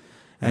us.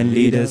 And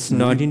lead us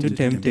not into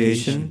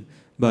temptation,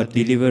 but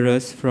deliver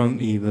us from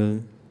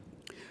evil.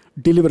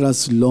 Deliver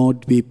us,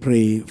 Lord, we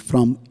pray,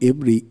 from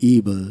every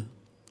evil.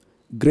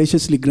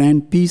 Graciously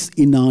grant peace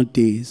in our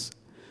days,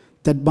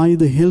 that by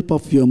the help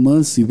of your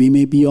mercy we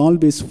may be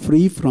always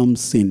free from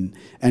sin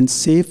and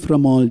safe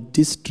from all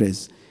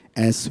distress,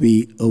 as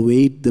we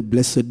await the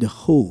blessed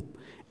hope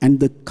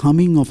and the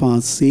coming of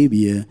our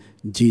Savior,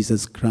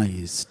 Jesus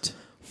Christ.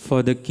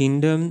 For the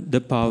kingdom,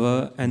 the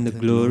power, and the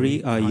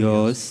glory are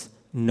yours,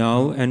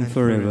 now and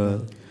forever.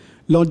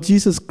 Lord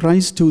Jesus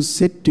Christ, who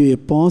said to your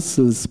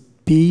apostles,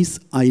 "Peace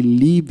I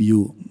leave you,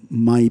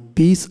 my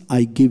peace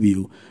I give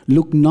you,"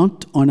 look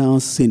not on our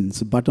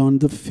sins, but on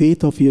the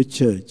faith of your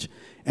church,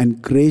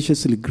 and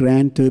graciously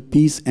grant her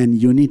peace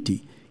and unity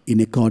in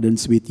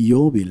accordance with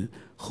your will,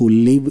 who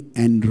live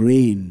and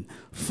reign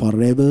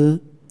forever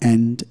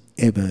and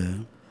ever.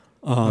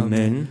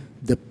 Amen.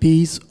 The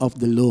peace of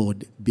the Lord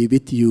be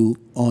with you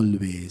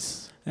always.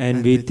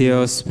 And with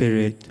your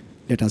spirit.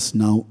 Let us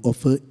now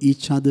offer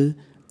each other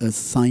a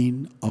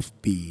sign of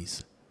peace.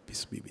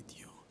 Peace be with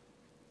you.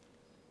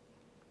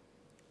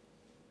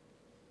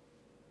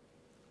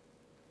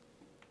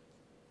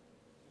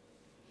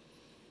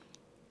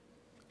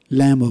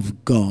 Lamb of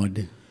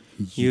God,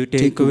 You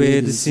take away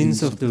the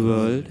sins of the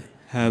world,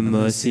 have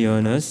mercy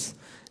on us.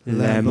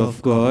 Lamb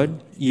of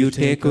God, you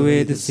take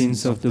away the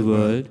sins of the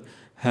world,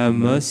 have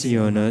mercy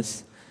on us.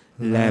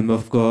 Lamb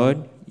of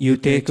God, you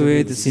take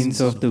away the sins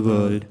of the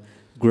world,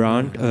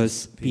 grant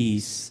us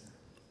peace.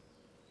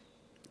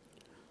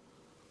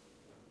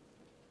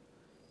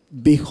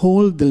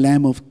 behold the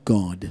Lamb of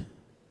God.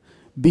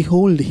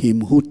 Behold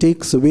him who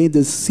takes away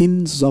the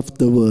sins of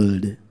the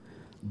world.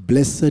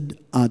 Blessed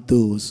are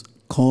those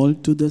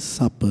called to the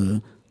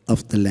supper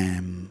of the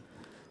Lamb.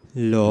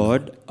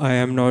 Lord, I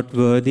am not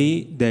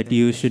worthy that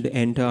you should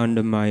enter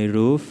under my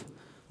roof,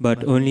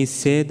 but only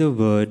say the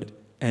word,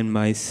 and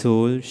my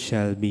soul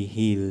shall be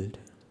healed.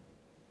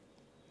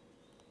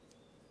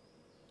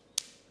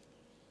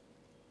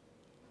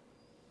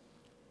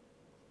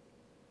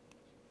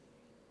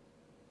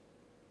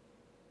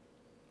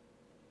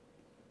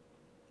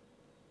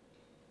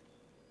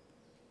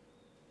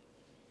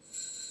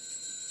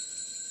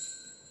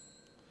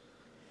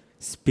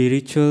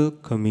 Spiritual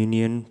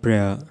Communion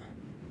Prayer.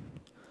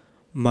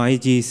 My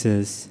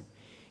Jesus,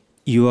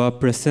 you are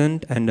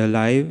present and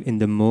alive in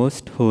the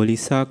most holy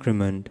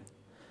sacrament.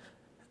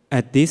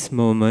 At this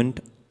moment,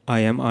 I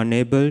am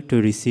unable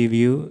to receive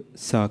you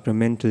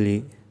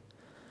sacramentally.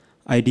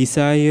 I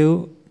desire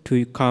you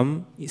to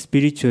come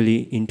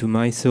spiritually into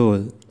my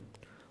soul.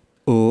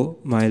 O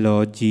my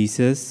Lord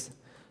Jesus,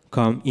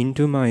 come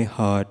into my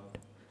heart.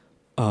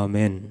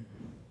 Amen.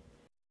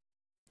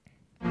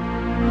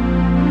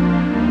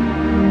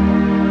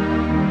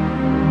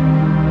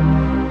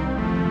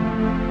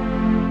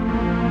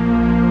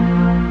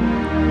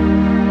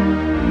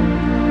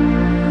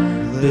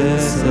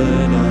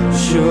 Blessed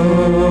assurance,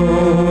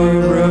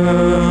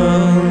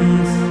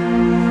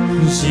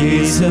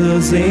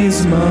 Jesus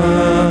is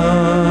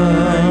mine.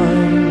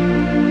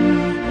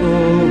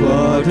 Oh,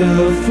 what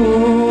a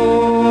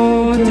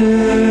foretaste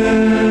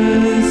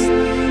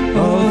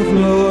of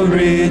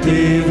glory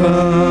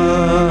divine,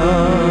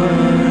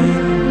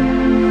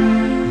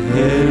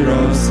 heir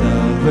of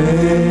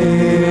salvation,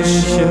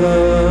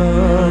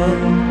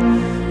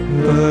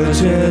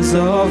 purchase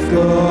of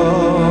God,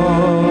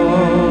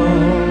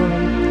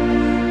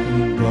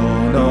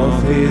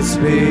 of His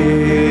Spirit,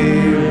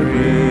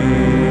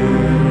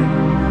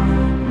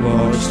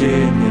 washed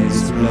in His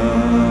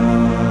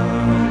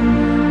blood.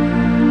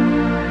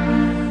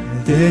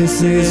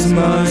 This is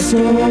my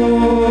story,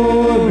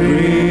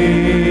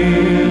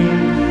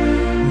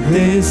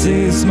 this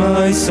is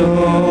my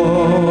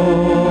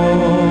song,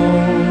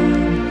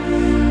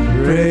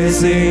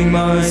 praising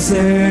my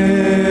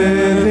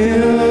Savior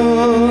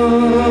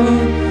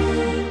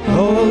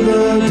all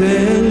the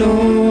day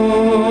long.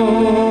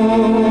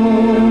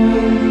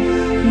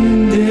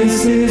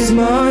 This is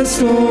my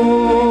story,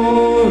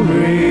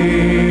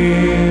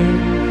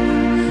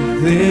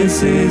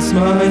 this is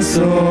my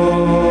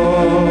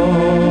song,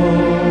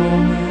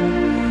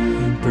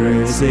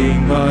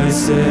 praising my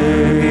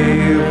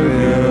Savior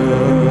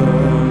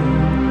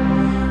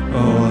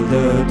all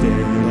the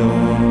day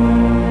long.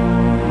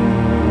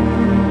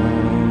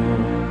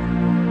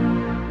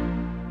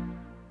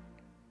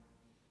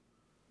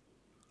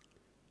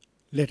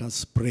 Let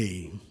us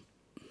pray.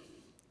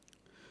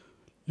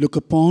 Look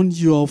upon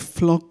your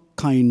flock,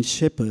 kind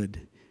shepherd,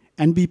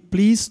 and be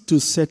pleased to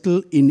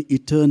settle in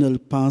eternal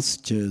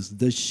pastures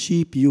the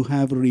sheep you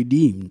have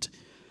redeemed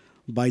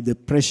by the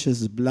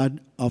precious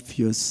blood of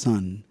your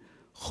Son,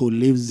 who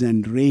lives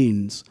and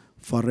reigns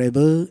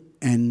forever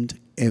and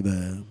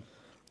ever.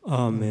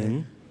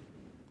 Amen.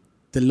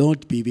 The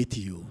Lord be with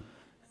you.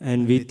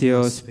 And with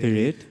your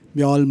spirit.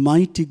 May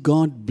Almighty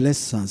God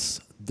bless us,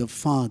 the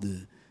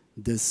Father,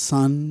 the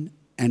Son,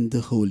 and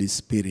the Holy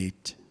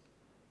Spirit.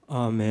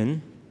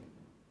 Amen.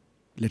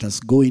 Let us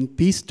go in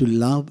peace to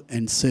love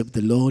and serve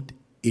the Lord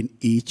in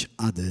each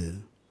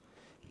other.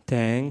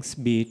 Thanks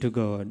be to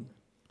God.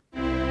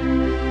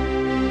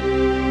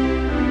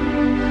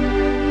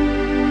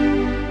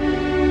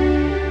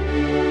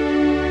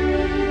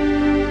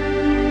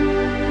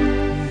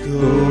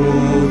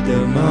 Go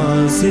the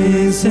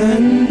masses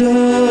and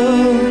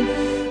the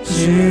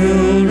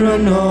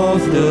children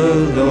of the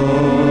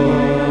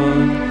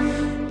Lord,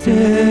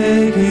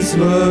 take His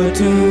word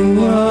to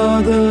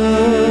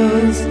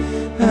others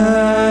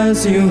as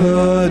as you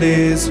heard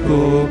it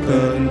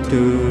spoken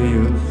to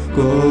you.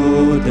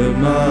 Go, the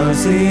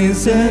mercy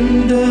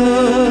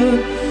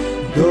sender.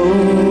 Go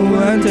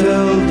and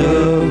tell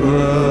the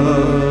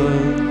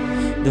world.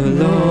 The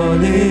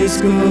Lord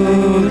is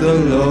good, the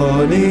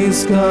Lord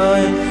is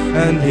kind,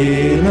 and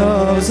He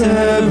loves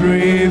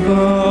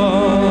everyone.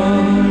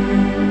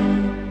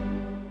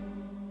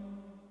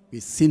 We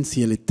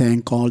sincerely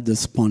thank all the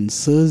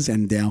sponsors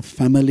and their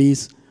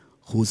families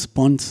who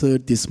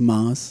sponsored this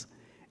Mass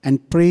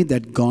and pray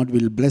that God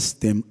will bless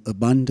them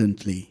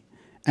abundantly.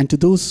 And to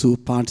those who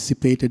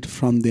participated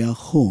from their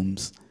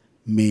homes,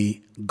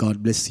 may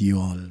God bless you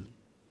all.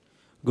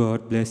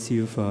 God bless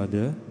you,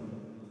 Father.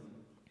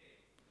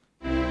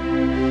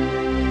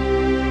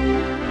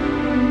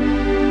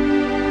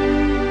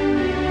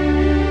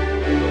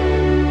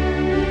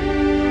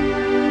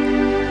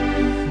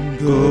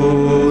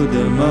 Go,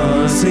 the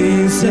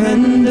mercy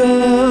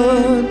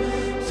sender,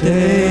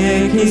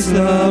 take His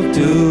love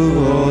to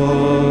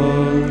all.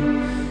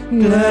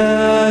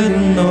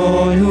 Gladden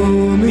all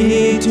who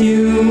meet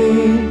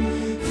you,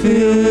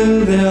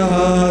 fill their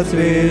hearts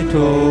with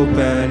hope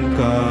and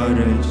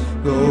courage.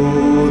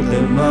 Go,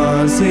 the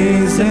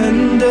mercy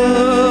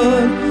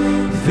sender,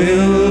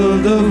 fill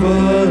the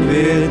world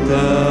with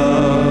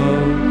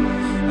love,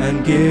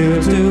 and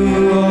give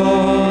to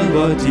all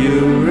what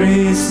you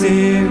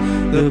receive,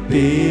 the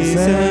peace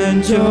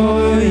and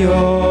joy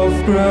of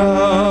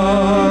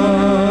Christ.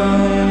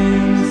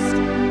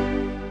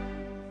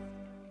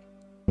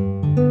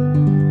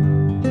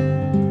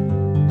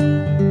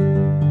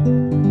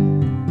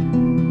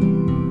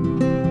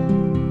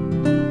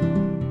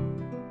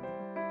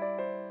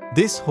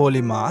 This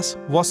Holy Mass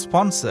was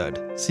sponsored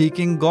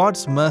seeking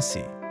God's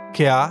mercy,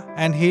 care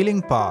and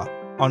healing power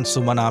on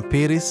Sumana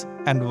Peris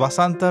and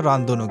Vasantha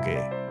Randunuge.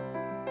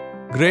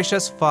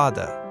 Gracious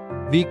Father,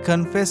 we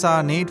confess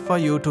our need for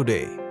you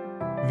today.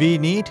 We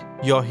need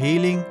your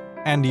healing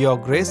and your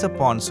grace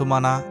upon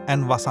Sumana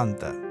and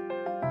Vasantha.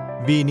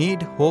 We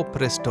need hope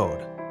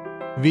restored.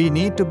 We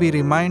need to be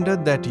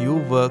reminded that you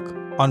work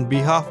on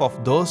behalf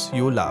of those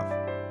you love,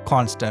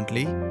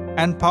 constantly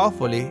and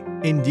powerfully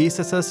in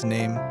Jesus'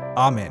 name.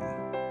 Amen.